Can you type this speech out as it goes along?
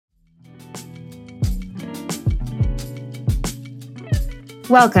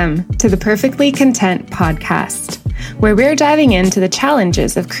Welcome to the Perfectly Content podcast, where we're diving into the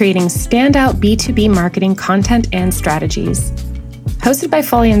challenges of creating standout B2B marketing content and strategies. Hosted by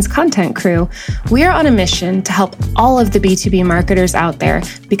Folion's content crew, we are on a mission to help all of the B2B marketers out there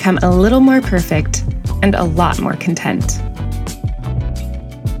become a little more perfect and a lot more content.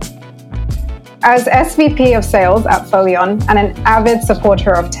 As SVP of Sales at Folion and an avid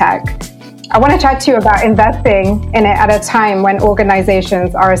supporter of tech, I want to chat to you about investing in it at a time when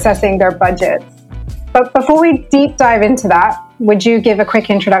organizations are assessing their budgets. But before we deep dive into that, would you give a quick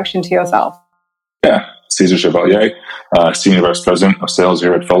introduction to yourself? Yeah, Cesar Chevalier, Senior Vice President of Sales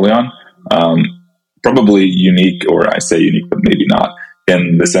here at Folion. Probably unique, or I say unique, but maybe not,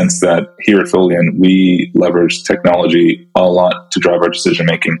 in the sense that here at Folion, we leverage technology a lot to drive our decision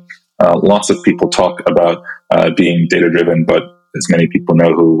making. Lots of people talk about being data-driven, but as many people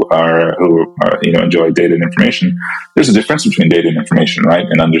know who are enjoy data and information, there's a difference between data and information, right?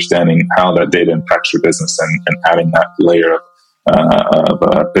 And understanding how that data impacts your business and adding that layer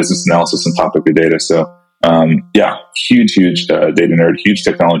of business analysis on top of your data. So, huge data nerd, huge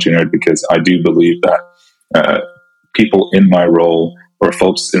technology nerd, because I do believe that people in my role or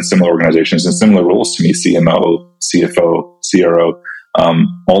folks in similar organizations in similar roles to me, CMO, CFO, CRO,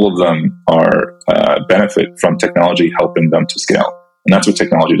 all of them are benefit from technology helping them to scale. And that's what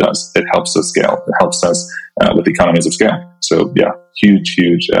technology does. It helps us scale. It helps us with economies of scale. So huge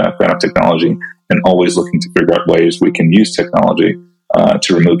fan of technology, and always looking to figure out ways we can use technology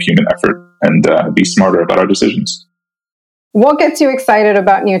to remove human effort and be smarter about our decisions. What gets you excited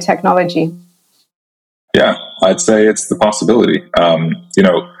about new technology? Yeah, I'd say it's the possibility.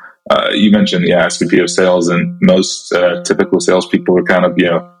 You mentioned SVP of sales, and most typical salespeople are kind of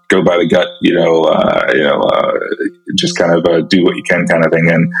go by the gut, just kind of do what you can kind of thing.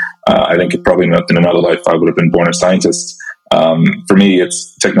 And I think it probably in another life I would have been born a scientist. For me,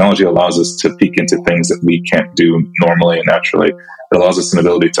 it's technology allows us to peek into things that we can't do normally and naturally. It allows us an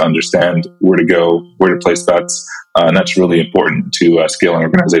ability to understand where to go, where to place bets, and that's really important to scale an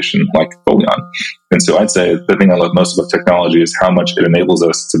organization like Folion. And so I'd say the thing I love most about technology is how much it enables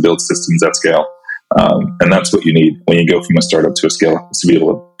us to build systems at scale. And that's what you need when you go from a startup to a scale, is to be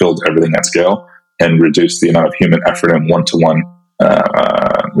able to build everything at scale and reduce the amount of human effort and one-to-one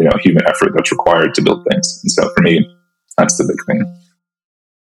human effort that's required to build things. And so for me, that's the big thing.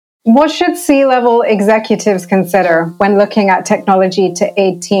 What should C-level executives consider when looking at technology to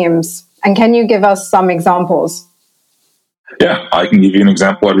aid teams? And can you give us some examples? Yeah, I can give you an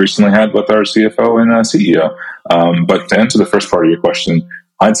example I recently had with our CFO and CEO. But to answer the first part of your question,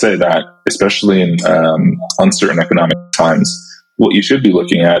 I'd say that especially in uncertain economic times, what you should be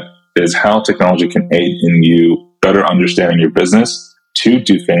looking at is how technology can aid in you better understanding your business to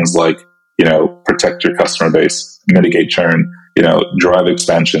do things like, protect your customer base, mitigate churn, drive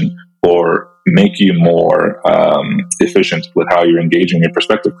expansion, or make you more efficient with how you're engaging your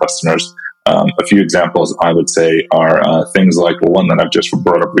prospective customers. A few examples I would say are things like, one that I've just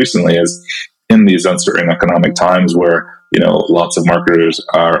brought up recently is in these uncertain economic times where lots of marketers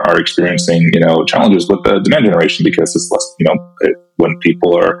are experiencing challenges with the demand generation, because it's less when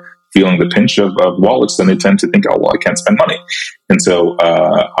people are feeling the pinch of wallets, then they tend to think, I can't spend money. And so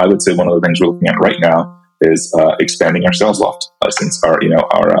I would say one of the things we're looking at right now is expanding our Sales Loft license, our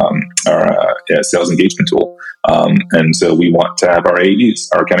sales engagement tool. And so we want to have our AEs,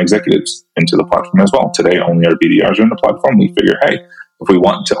 our account executives, into the platform as well. Today, only our BDRs are in the platform. We figure, hey, if we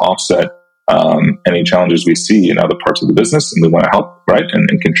want to offset any challenges we see in other parts of the business, and we want to help, right,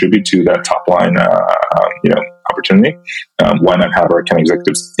 and contribute to that top line, opportunity, why not have our account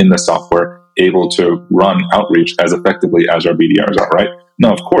executives in the software able to run outreach as effectively as our BDRs are, right?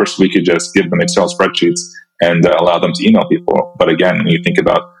 Now, of course, we could just give them Excel spreadsheets and allow them to email people. But again, when you think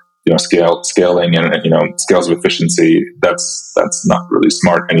about scaling and scales of efficiency, that's not really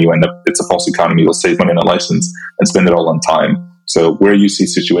smart, and you end up, it's a false economy. You'll save money on a license and spend it all on time. So where you see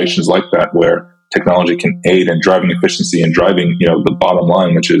situations like that where technology can aid in driving efficiency and driving the bottom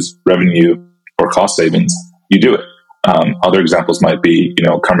line, which is revenue or cost savings, you do it. Other examples might be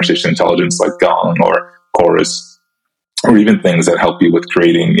conversation intelligence like Gong or Chorus, or even things that help you with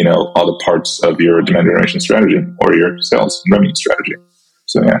creating other parts of your demand generation strategy or your sales and revenue strategy.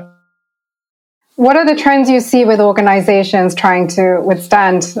 So What are the trends you see with organizations trying to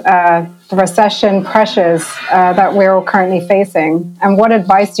withstand the recession pressures that we're all currently facing? And what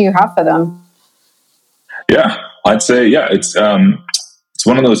advice do you have for them? Yeah, I'd say, it's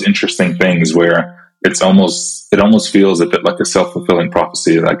one of those interesting things where it almost feels a bit like a self-fulfilling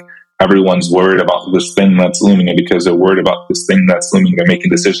prophecy. Like everyone's worried about this thing that's looming, and because they're worried about this thing that's looming, they're making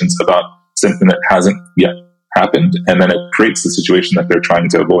decisions about something that hasn't yet happened, and then it creates the situation that they're trying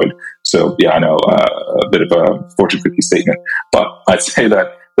to avoid. So yeah, I know a bit of a fortune cookie statement, but I'd say that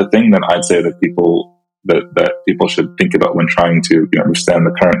the thing that I'd say that people should think about when trying to understand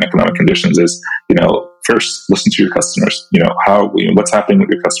the current economic conditions is, first listen to your customers. What's happening with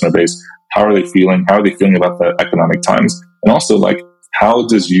your customer base? How are they feeling? How are they feeling about the economic times? And also, how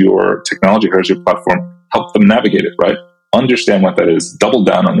does your technology, how does your platform help them navigate it, right? Understand what that is, double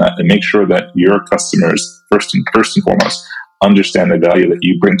down on that, and make sure that your customers, first and foremost, understand the value that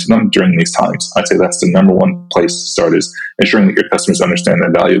you bring to them during these times. I'd say that's the number one place to start, is ensuring that your customers understand the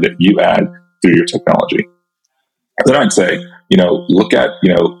value that you add through your technology. Then I'd say, look at,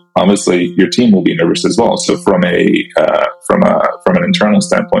 obviously your team will be nervous as well. So from an internal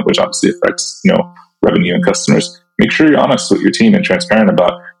standpoint, which obviously affects, revenue and customers, make sure you're honest with your team and transparent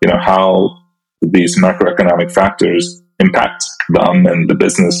about, how these macroeconomic factors impact them and the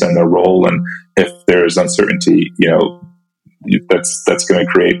business and their role. And if there's uncertainty, that's going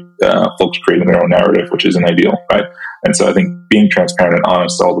to create folks creating their own narrative, which isn't ideal, right? And so I think being transparent and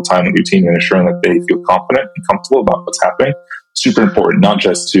honest all the time with your team and ensuring that they feel confident and comfortable about what's happening, super important, not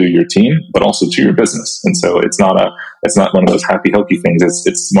just to your team, but also to your business. And so it's not one of those happy hokey things.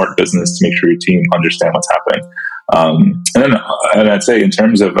 It's smart business to make sure your team understand what's happening. And I'd say in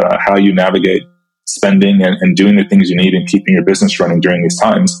terms of how you navigate spending and doing the things you need and keeping your business running during these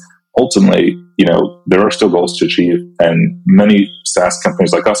times, ultimately, there are still goals to achieve, and many SaaS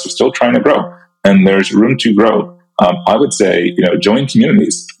companies like us are still trying to grow, and there's room to grow. I would say, join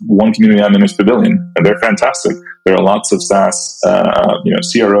communities. One community I'm in is Pavilion, and they're fantastic. There are lots of SaaS,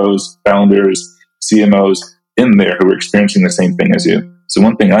 CROs, founders, CMOs in there who are experiencing the same thing as you. So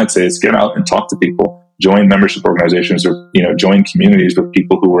one thing I'd say is get out and talk to people. Join membership organizations, or join communities with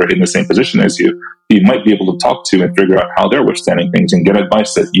people who are in the same position as you. You might be able to talk to and figure out how they're withstanding things and get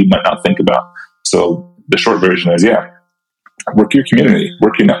advice that you might not think about. So the short version is, work your community,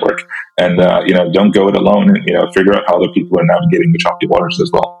 work your network, and don't go it alone. And figure out how other people are navigating the choppy waters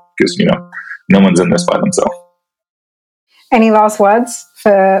as well, because no one's in this by themselves. Any last words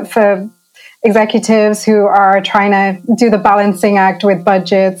for executives who are trying to do the balancing act with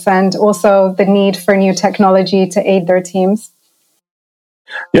budgets and also the need for new technology to aid their teams?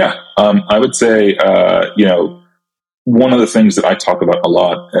 Yeah, I would say, one of the things that I talk about a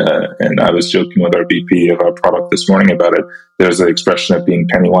lot, and I was joking with our VP of our product this morning about it, there's an expression of being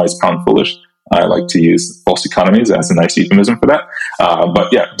penny wise, pound foolish. I like to use false economies as a nice euphemism for that.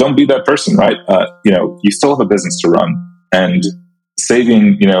 But yeah, don't be that person, right? You still have a business to run, and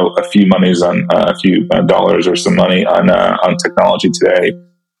saving, a few monies on a few dollars or some money on technology today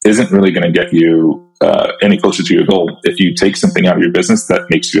isn't really going to get you any closer to your goal. If you take something out of your business that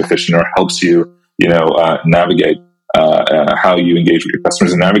makes you efficient or helps you, navigate how you engage with your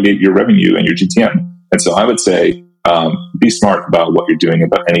customers and navigate your revenue and your GTM. And so I would say, be smart about what you're doing,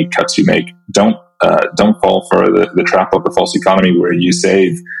 about any cuts you make. Don't fall for the trap of the false economy where you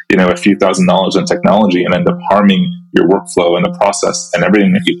save, a few $1,000s on technology and end up harming your workflow and the process and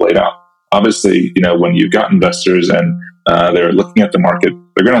everything that you've laid out. Obviously, when you've got investors and they're looking at the market,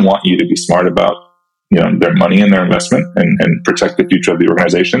 they're going to want you to be smart about, their money and their investment and protect the future of the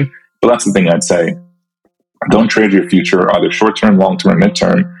organization. But that's the thing I'd say. Don't trade your future, either short-term, long-term, or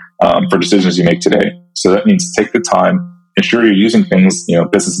midterm, for decisions you make today. So that means take the time, ensure you're using things,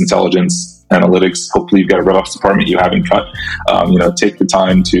 business intelligence, analytics. Hopefully you've got a RevOps department you haven't cut. Take the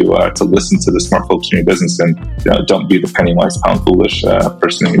time to listen to the smart folks in your business, and don't be the penny wise, pound foolish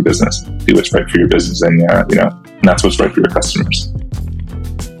person in your business. Do what's right for your business, and that's what's right for your customers.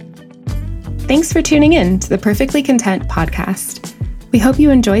 Thanks for tuning in to the Perfectly Content podcast. We hope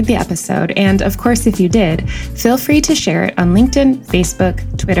you enjoyed the episode, and of course, if you did, feel free to share it on LinkedIn, Facebook,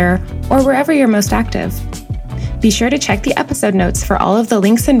 Twitter, or wherever you're most active. Be sure to check the episode notes for all of the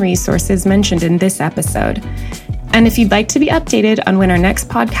links and resources mentioned in this episode. And if you'd like to be updated on when our next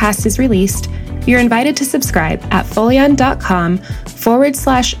podcast is released, you're invited to subscribe at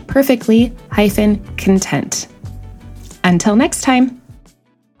folion.com/perfectly-content. Until next time.